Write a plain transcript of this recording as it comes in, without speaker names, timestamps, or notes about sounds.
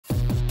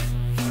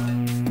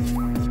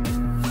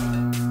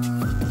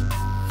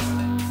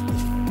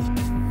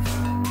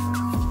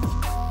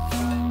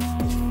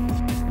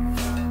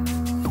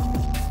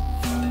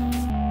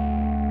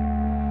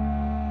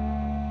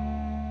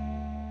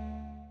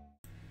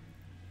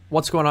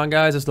What's going on,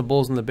 guys? It's the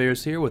Bulls and the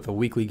Bears here with a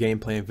weekly game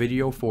plan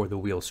video for the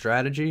Wheel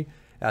Strategy.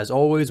 As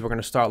always, we're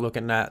going to start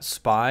looking at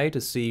SPY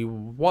to see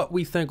what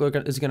we think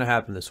is going to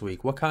happen this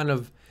week. What kind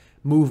of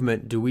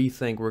movement do we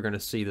think we're going to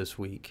see this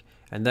week?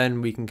 And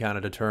then we can kind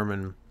of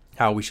determine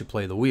how we should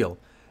play the wheel.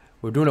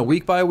 We're doing it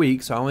week by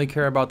week, so I only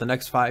care about the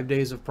next 5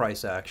 days of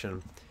price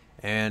action.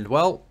 And,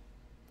 well,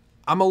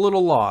 I'm a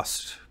little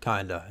lost,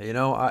 kind of. You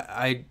know,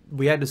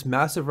 we had this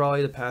massive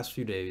rally the past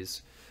few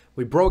days.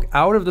 We broke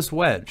out of this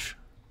wedge.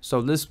 So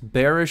this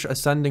bearish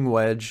ascending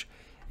wedge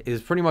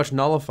is pretty much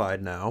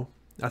nullified now.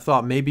 I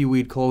thought maybe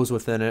we'd close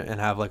within it and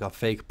have like a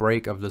fake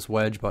break of this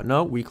wedge, but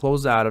no, we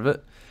closed out of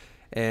it.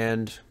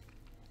 And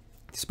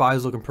SPY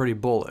is looking pretty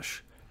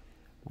bullish.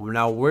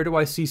 Now, where do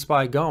I see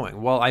SPY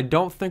going? Well, I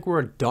don't think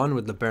we're done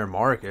with the bear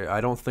market. I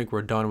don't think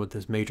we're done with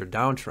this major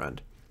downtrend.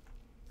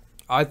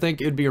 I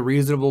think it'd be a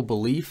reasonable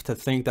belief to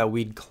think that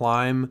we'd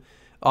climb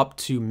up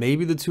to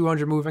maybe the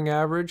 200 moving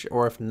average,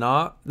 or if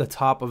not, the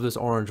top of this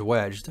orange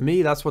wedge. To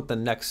me, that's what the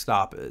next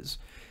stop is.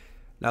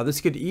 Now, this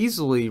could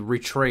easily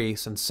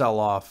retrace and sell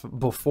off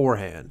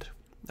beforehand,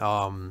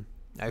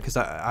 because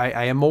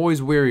I am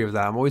always weary of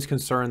that. I'm always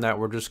concerned that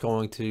we're just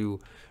going to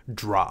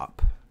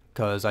drop,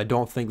 because I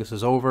don't think this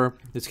is over.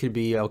 This could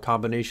be a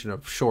combination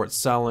of short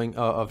selling,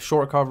 of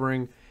short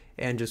covering,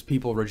 and just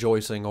people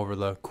rejoicing over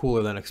the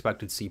cooler than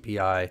expected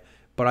CPI.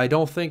 But I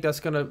don't think this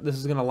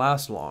is gonna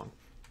last long.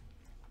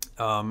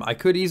 I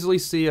could easily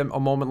see a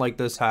moment like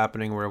this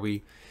happening where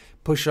we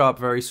push up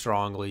very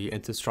strongly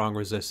into strong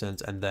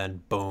resistance and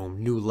then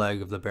boom, new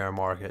leg of the bear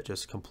market,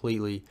 just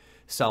completely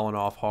selling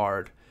off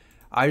hard.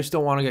 I just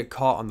don't want to get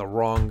caught on the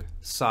wrong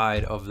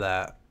side of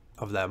that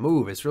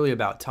move. It's really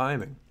about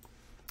timing,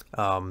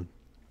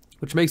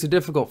 which makes it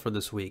difficult for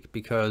this week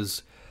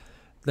because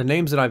the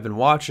names that I've been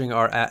watching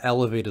are at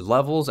elevated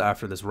levels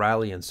after this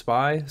rally in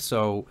SPY.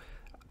 So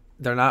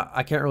they're not,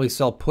 I can't really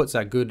sell puts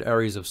at good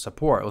areas of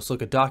support. Let's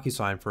look at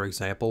DocuSign, for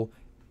example,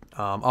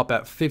 up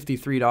at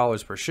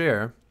 $53 per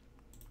share,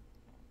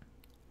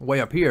 way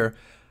up here.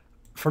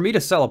 For me to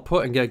sell a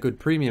put and get a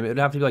good premium, it'd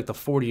have to be like the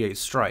 48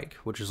 strike,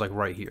 which is like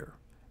right here.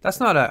 That's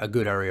not a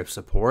good area of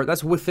support.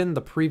 That's within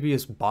the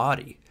previous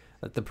body,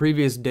 like the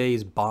previous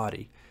day's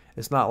body.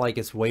 It's not like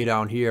it's way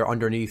down here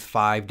underneath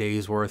 5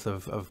 days worth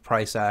of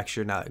price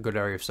action, not a good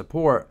area of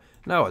support.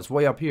 No, it's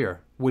way up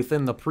here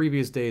within the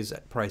previous day's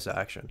price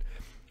action.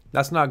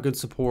 That's not good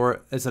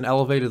support. It's an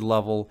elevated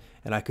level,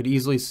 and I could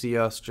easily see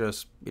us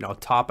just, you know,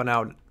 topping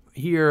out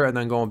here and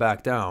then going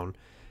back down,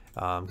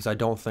 because I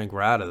don't think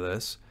we're out of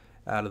this,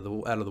 out of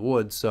the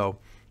woods. So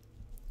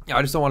yeah,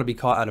 I just don't want to be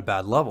caught at a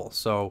bad level.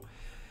 So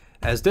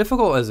as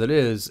difficult as it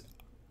is,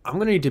 I'm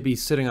gonna need to be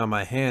sitting on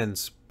my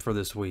hands for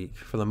this week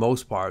for the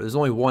most part. There's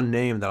only one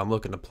name that I'm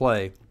looking to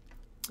play,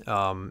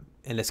 and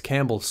it's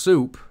Campbell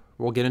Soup.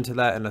 We'll get into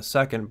that in a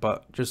second,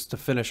 but just to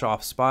finish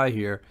off SPY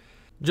here.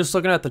 Just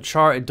looking at the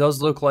chart, it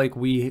does look like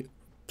we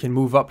can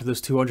move up to this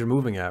 200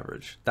 moving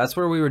average. That's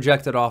where we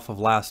rejected off of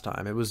last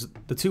time. It was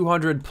the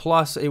 200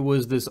 plus it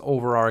was this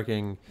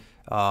overarching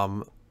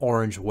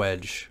orange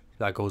wedge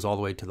that goes all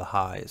the way to the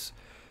highs.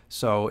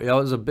 So that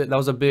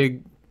was a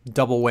big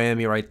double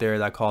whammy right there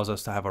that caused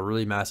us to have a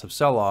really massive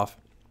sell-off.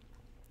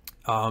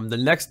 The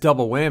next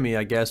double whammy,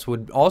 I guess,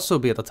 would also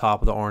be at the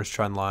top of the orange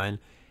trend line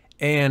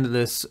and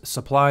this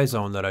supply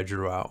zone that I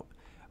drew out.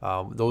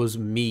 Those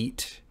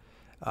meet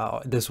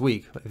this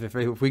week.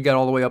 If we get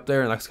all the way up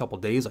there in the next couple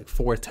of days, like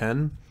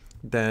 410,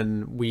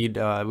 then we'd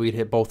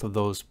hit both of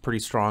those pretty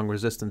strong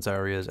resistance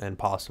areas and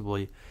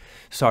possibly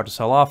start to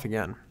sell off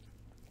again.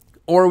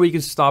 Or we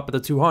could stop at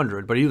the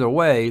 200, but either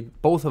way,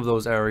 both of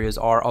those areas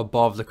are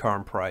above the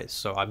current price.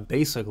 So I'm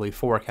basically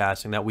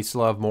forecasting that we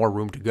still have more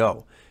room to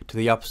go to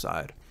the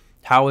upside.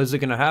 How is it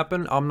going to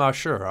happen? I'm not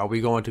sure. Are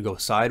we going to go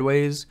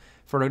sideways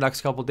for the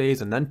next couple of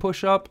days and then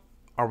push up?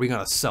 Are we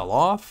going to sell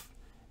off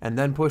and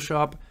then push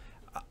up?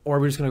 Or are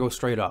we just going to go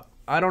straight up?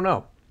 I don't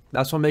know.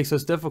 That's what makes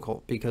this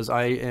difficult, because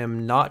I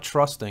am not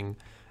trusting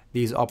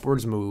these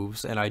upwards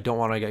moves, and I don't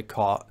want to get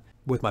caught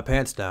with my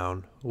pants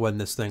down when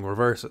this thing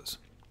reverses.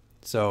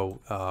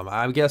 So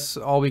I guess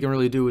all we can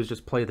really do is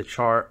just play the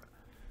chart,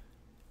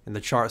 and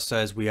the chart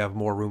says we have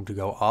more room to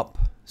go up.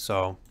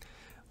 So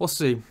we'll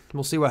see.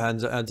 We'll see what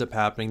ends up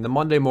happening. The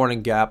Monday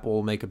morning gap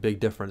will make a big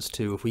difference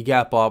too. If we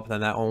gap up,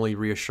 then that only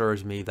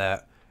reassures me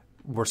that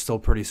we're still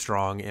pretty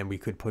strong and we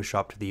could push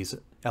up to these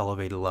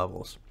elevated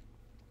levels.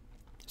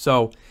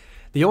 So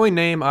the only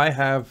name I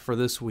have for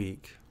this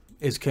week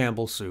is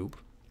Campbell Soup.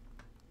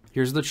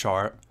 Here's the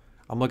chart.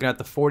 I'm looking at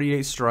the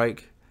 48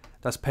 strike.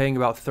 That's paying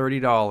about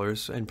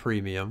 $30 in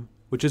premium,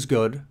 which is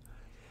good.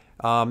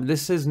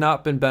 This has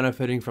not been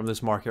benefiting from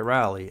this market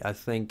rally. I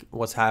think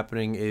what's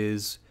happening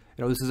is,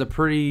 you know, this is a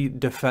pretty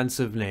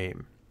defensive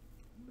name.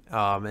 In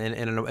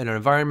an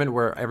environment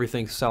where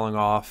everything's selling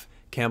off,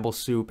 Campbell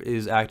Soup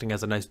is acting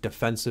as a nice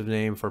defensive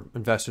name for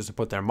investors to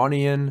put their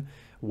money in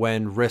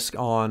when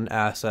risk-on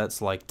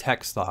assets like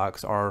tech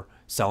stocks are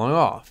selling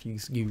off.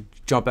 You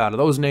jump out of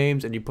those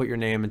names and you put your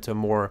name into a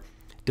more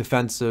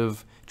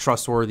defensive,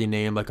 trustworthy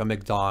name like a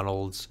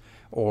McDonald's,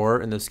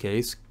 or in this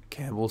case,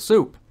 Campbell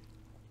Soup.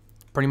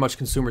 pretty much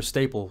consumer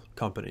staple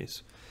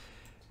companies.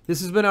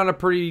 This has been on a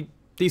pretty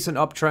decent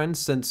uptrend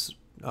since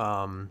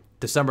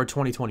December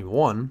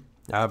 2021.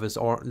 I have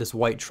this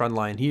white trend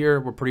line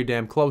here. We're pretty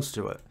damn close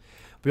to it.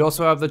 We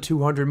also have the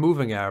 200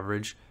 moving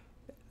average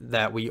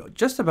that we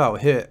just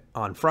about hit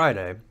on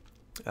Friday,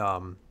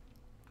 and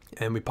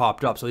we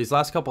popped up. So these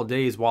last couple of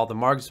days, while the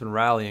market's been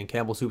rallying,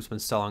 Campbell Soup's been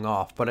selling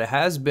off, but it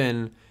has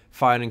been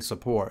finding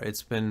support.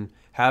 It's been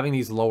having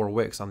these lower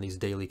wicks on these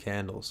daily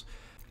candles.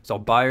 So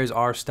buyers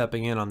are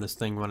stepping in on this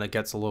thing when it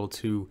gets a little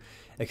too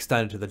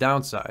extended to the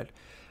downside.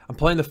 I'm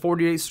playing the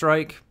 48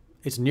 strike.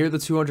 It's near the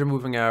 200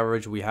 moving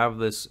average. We have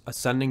this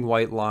ascending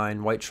white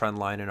line, white trend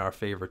line in our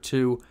favor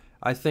too.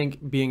 I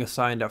think being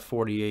assigned at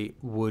 48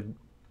 would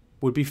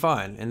be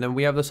fine. And then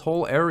we have this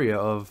whole area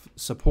of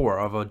support,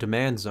 of a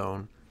demand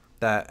zone,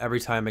 that every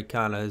time it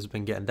kind of has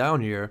been getting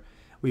down here,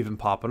 we've been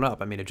popping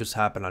up. I mean, it just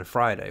happened on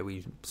Friday.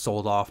 We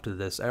sold off to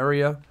this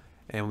area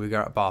and we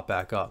got bought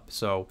back up.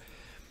 So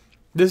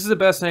this is the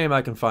best name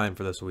I can find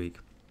for this week.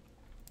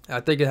 I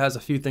think it has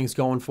a few things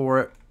going for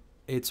it.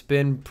 It's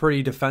been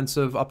pretty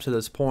defensive up to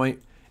this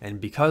point, and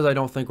because I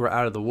don't think we're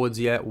out of the woods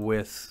yet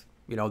with,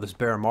 you know, this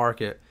bear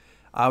market,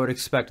 I would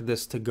expect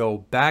this to go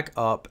back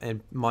up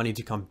and money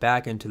to come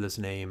back into this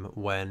name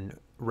when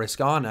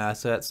risk-on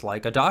assets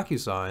like a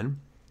DocuSign,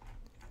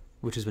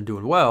 which has been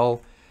doing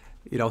well,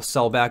 you know,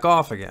 sell back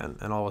off again,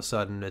 and all of a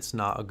sudden it's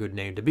not a good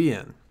name to be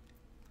in.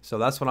 So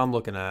that's what I'm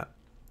looking at,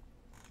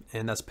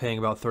 and that's paying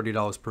about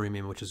 $30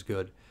 premium, which is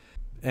good.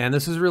 And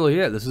this is really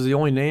it. This is the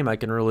only name I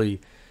can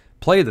really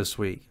play this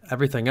week.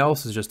 Everything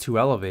else is just too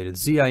elevated.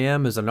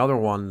 ZIM is another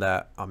one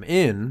that I'm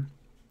in.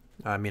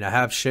 I mean, I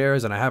have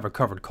shares and I have a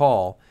covered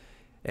call,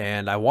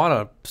 and I want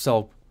to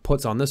sell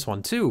puts on this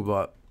one too,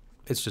 but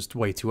it's just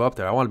way too up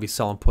there. I want to be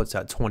selling puts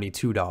at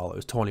 $22,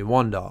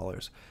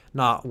 $21,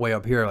 not way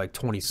up here like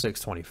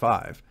 $26,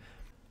 $25.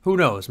 Who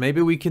knows?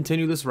 Maybe we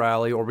continue this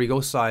rally or we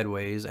go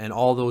sideways, and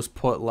all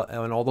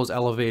those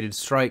elevated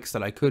strikes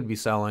that I could be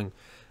selling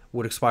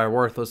would expire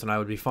worthless, and I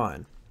would be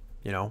fine.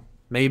 You know,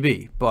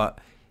 maybe, but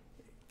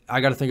I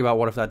got to think about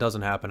what if that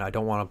doesn't happen. I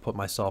don't want to put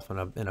myself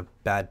in a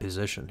bad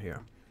position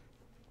here.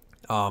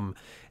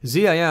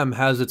 ZIM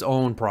has its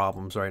own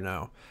problems right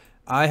now.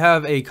 I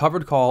have a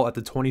covered call at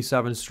the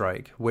 27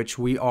 strike, which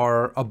we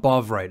are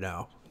above right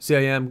now.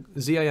 ZIM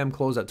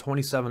closed at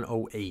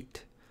 27.08.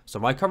 So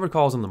my covered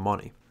call is in the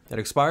money. It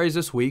expires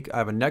this week. I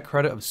have a net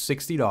credit of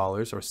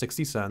 $60 or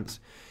 60 cents,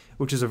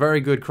 which is a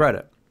very good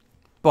credit,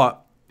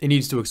 but it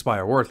needs to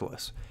expire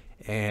worthless,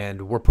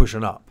 and we're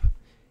pushing up.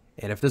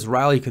 And if this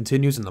rally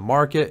continues in the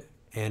market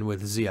and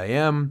with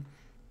ZIM,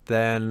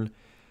 then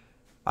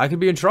I could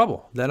be in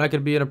trouble. Then I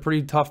could be in a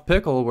pretty tough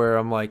pickle where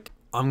I'm like,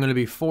 I'm going to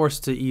be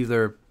forced to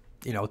either,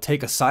 you know,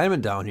 take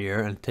assignment down here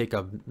and take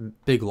a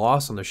big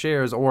loss on the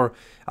shares, or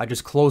I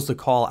just close the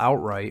call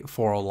outright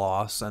for a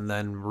loss and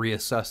then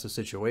reassess the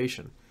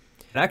situation.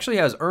 It actually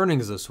has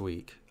earnings this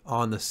week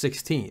on the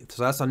 16th,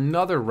 so that's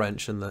another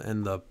wrench in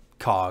the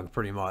cog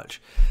pretty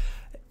much.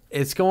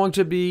 It's going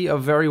to be a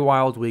very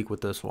wild week with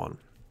this one,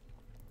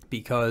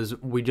 because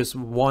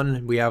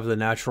one, we have the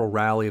natural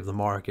rally of the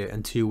market,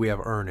 and two, we have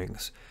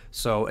earnings.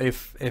 So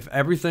if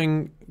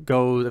everything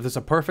goes, if it's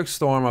a perfect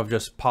storm of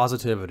just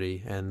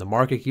positivity and the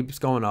market keeps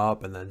going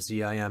up and then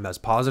ZIM has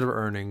positive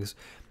earnings,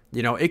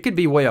 you know, it could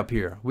be way up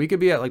here. We could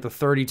be at like the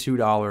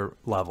 $32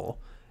 level.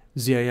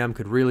 ZIM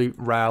could really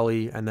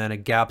rally, and then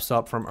it gaps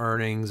up from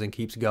earnings and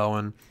keeps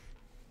going,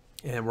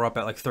 and we're up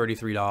at like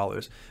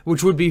 $33,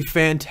 which would be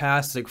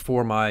fantastic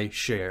for my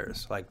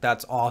shares. Like,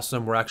 that's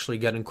awesome. We're actually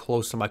getting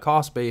close to my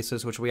cost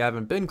basis, which we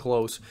haven't been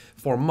close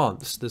for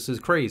months. This is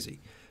crazy.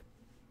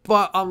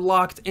 But I'm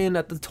locked in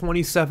at the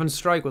 27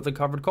 strike with a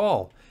covered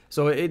call.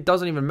 So it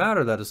doesn't even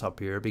matter that it's up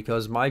here,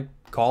 because my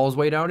call is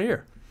way down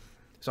here.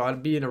 So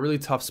I'd be in a really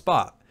tough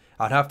spot.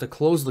 I'd have to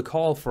close the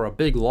call for a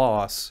big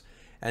loss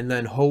and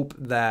then hope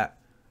that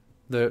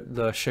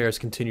the shares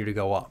continue to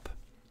go up.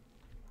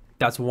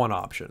 That's one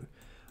option.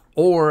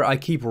 Or I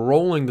keep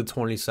rolling the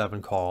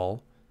 27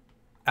 call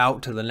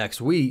out to the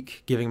next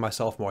week, giving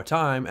myself more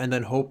time, and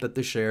then hope that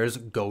the shares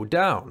go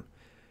down.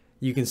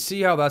 You can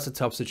see how that's a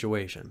tough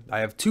situation. I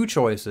have two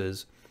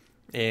choices,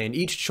 and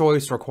each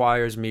choice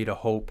requires me to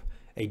hope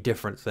a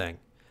different thing.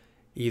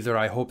 Either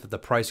I hope that the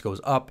price goes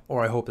up,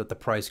 or I hope that the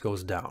price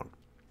goes down.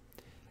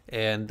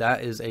 And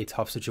that is a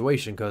tough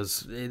situation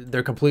because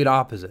they're complete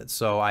opposites.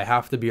 So I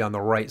have to be on the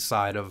right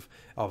side of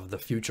the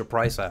future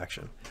price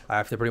action. I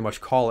have to pretty much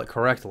call it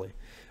correctly,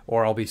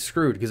 or I'll be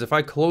screwed. Because if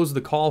I close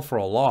the call for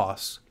a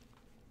loss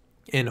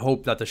and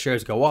hope that the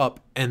shares go up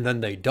and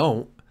then they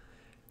don't,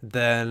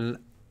 then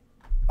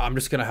I'm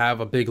just going to have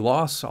a big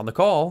loss on the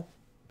call,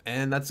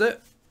 and that's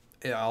it.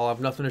 I'll have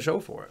nothing to show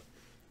for it.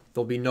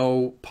 There'll be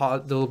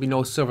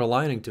no silver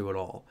lining to it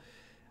all.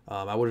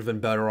 I would have been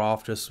better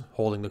off just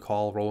holding the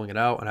call, rolling it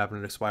out, and having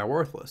it expire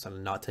worthless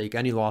and not take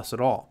any loss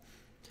at all.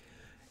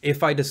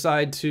 If I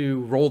decide to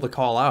roll the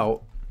call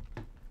out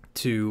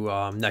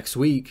to next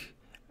week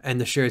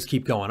and the shares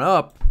keep going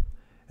up,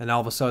 and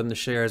all of a sudden the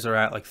shares are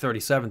at like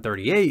 37,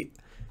 38,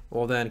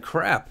 well then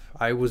crap,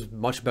 I was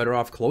much better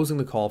off closing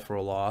the call for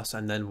a loss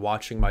and then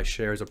watching my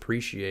shares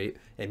appreciate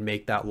and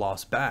make that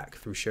loss back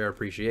through share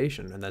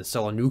appreciation and then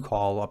sell a new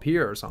call up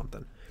here or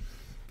something.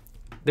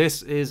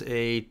 This is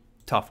a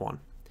tough one.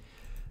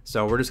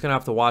 So we're just going to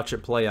have to watch it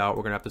play out.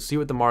 We're going to have to see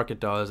what the market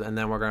does, and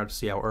then we're going to have to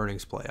see how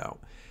earnings play out.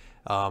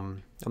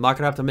 I'm not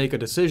going to have to make a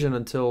decision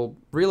until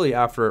really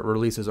after it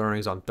releases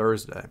earnings on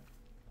Thursday.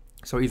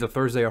 So either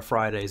Thursday or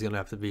Friday is going to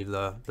have to be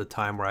the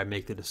time where I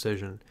make the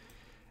decision.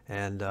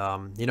 And,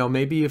 you know,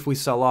 maybe if we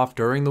sell off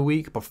during the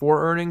week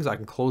before earnings, I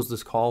can close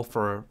this call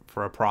for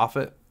a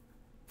profit,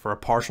 for a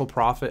partial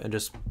profit, and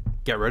just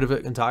get rid of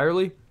it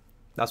entirely.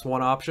 That's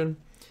one option.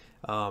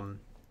 We'll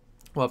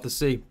have to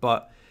see.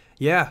 But,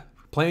 yeah,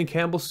 playing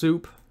Campbell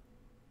Soup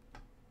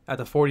at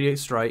the 48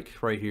 strike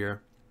right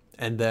here.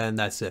 And then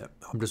that's it.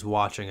 I'm just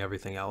watching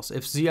everything else.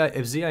 If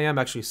ZIM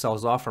actually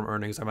sells off from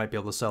earnings, I might be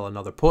able to sell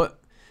another put,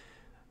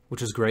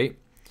 which is great.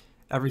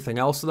 Everything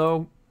else,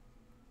 though,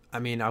 I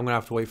mean, I'm going to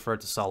have to wait for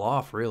it to sell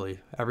off, really.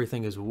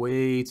 Everything is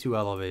way too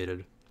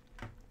elevated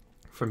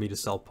for me to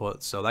sell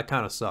puts, so that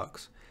kind of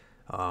sucks.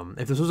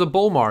 If this was a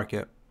bull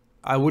market,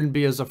 I wouldn't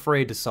be as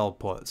afraid to sell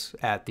puts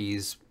at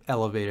these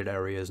elevated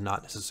areas,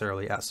 not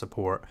necessarily at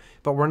support.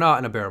 But we're not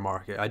in a bear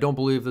market. I don't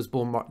believe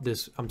we're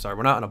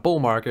not in a bull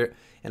market,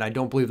 and I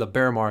don't believe the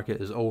bear market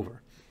is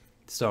over.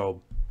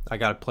 So I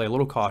got to play a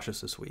little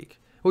cautious this week,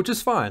 which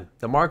is fine.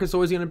 The market's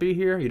always going to be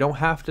here. You don't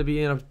have to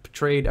be in a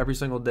trade every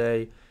single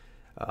day.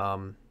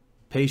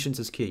 Patience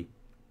is key.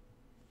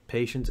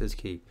 Patience is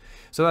key.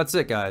 So that's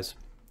it, guys.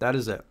 That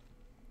is it.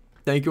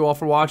 Thank you all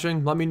for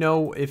watching. Let me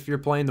know if you're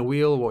playing the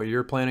wheel, what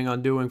you're planning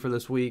on doing for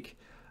this week.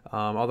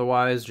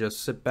 Otherwise,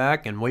 just sit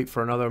back and wait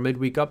for another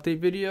midweek update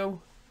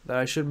video that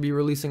I should be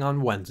releasing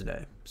on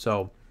Wednesday.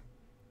 So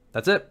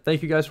that's it.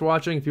 Thank you guys for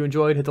watching. If you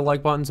enjoyed, hit the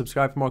like button,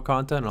 subscribe for more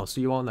content, and I'll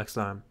see you all next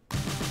time.